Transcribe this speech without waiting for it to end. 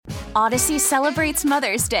Odyssey celebrates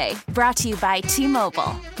Mother's Day, brought to you by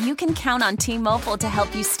T-Mobile. You can count on T-Mobile to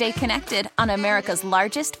help you stay connected on America's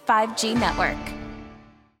largest 5G network.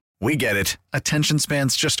 We get it. Attention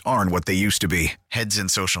spans just aren't what they used to be. Heads in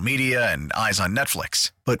social media and eyes on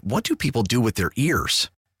Netflix. But what do people do with their ears?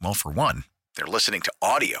 Well, for one, they're listening to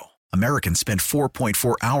audio. Americans spend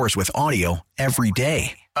 4.4 hours with audio every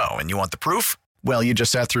day. Oh, and you want the proof? Well, you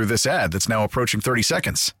just sat through this ad that's now approaching 30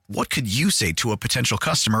 seconds. What could you say to a potential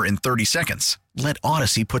customer in 30 seconds? Let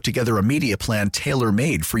Odyssey put together a media plan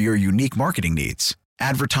tailor-made for your unique marketing needs.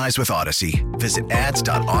 Advertise with Odyssey. Visit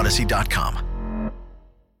ads.odyssey.com.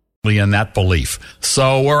 In that belief.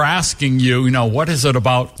 So we're asking you, what is it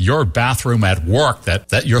about your bathroom at work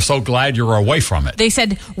that you're so glad you're away from it? They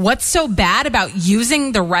said, what's so bad about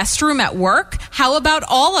using the restroom at work? How about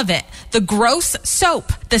all of it? The gross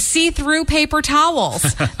soap, the see-through paper towels,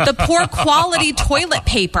 the poor quality toilet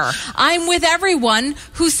paper. I'm with everyone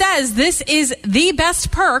who says this is the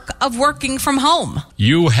best perk of working from home.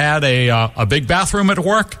 You had a big bathroom at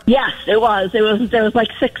work? Yes, it was. There was like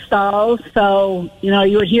 6 stalls, so,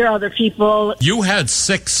 you would hear other people. You had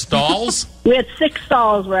 6 stalls? We had 6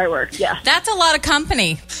 stalls where I worked, yeah. That's a lot of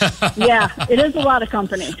company. Yeah, it is a lot of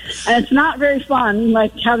company. And it's not very fun,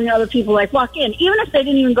 having other people, walk in. Even if they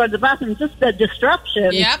didn't even go to the bathroom, just the disruption.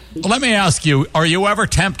 Yep. Let me ask you, are you ever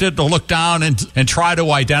tempted to look down and try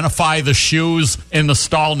to identify the shoes in the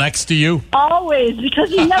stall next to you? Always,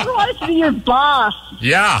 because you never want it to be your boss.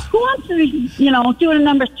 Yeah. Who wants to be, doing a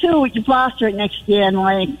number 2 with your boss right next to you and,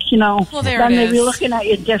 well, there then it they'd be is. looking at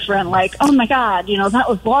you different, oh, my God, that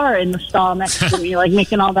was Laura in the stall next to me,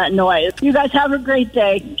 making all that noise. You guys have a great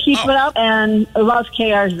day. Keep it up, and love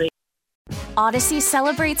KRZ. Odyssey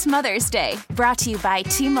celebrates Mother's Day, brought to you by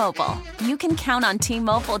T-Mobile. You can count on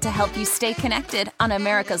T-Mobile to help you stay connected on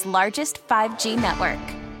America's largest 5G network.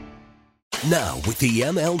 Now, with the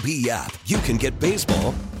MLB app, you can get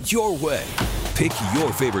baseball your way. Pick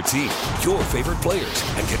your favorite team, your favorite players,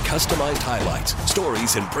 and get customized highlights,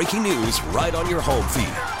 stories, and breaking news right on your home feed.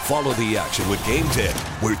 Follow the action with Game 10,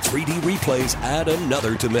 where 3D replays add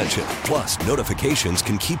another dimension. Plus, notifications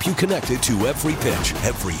can keep you connected to every pitch,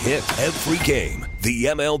 every hit, every game. The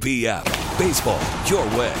MLB app. Baseball your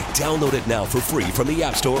way. Download it now for free from the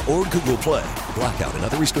App Store or Google Play. Blackout and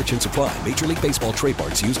other restrictions apply. Major League Baseball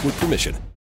trademarks used with permission.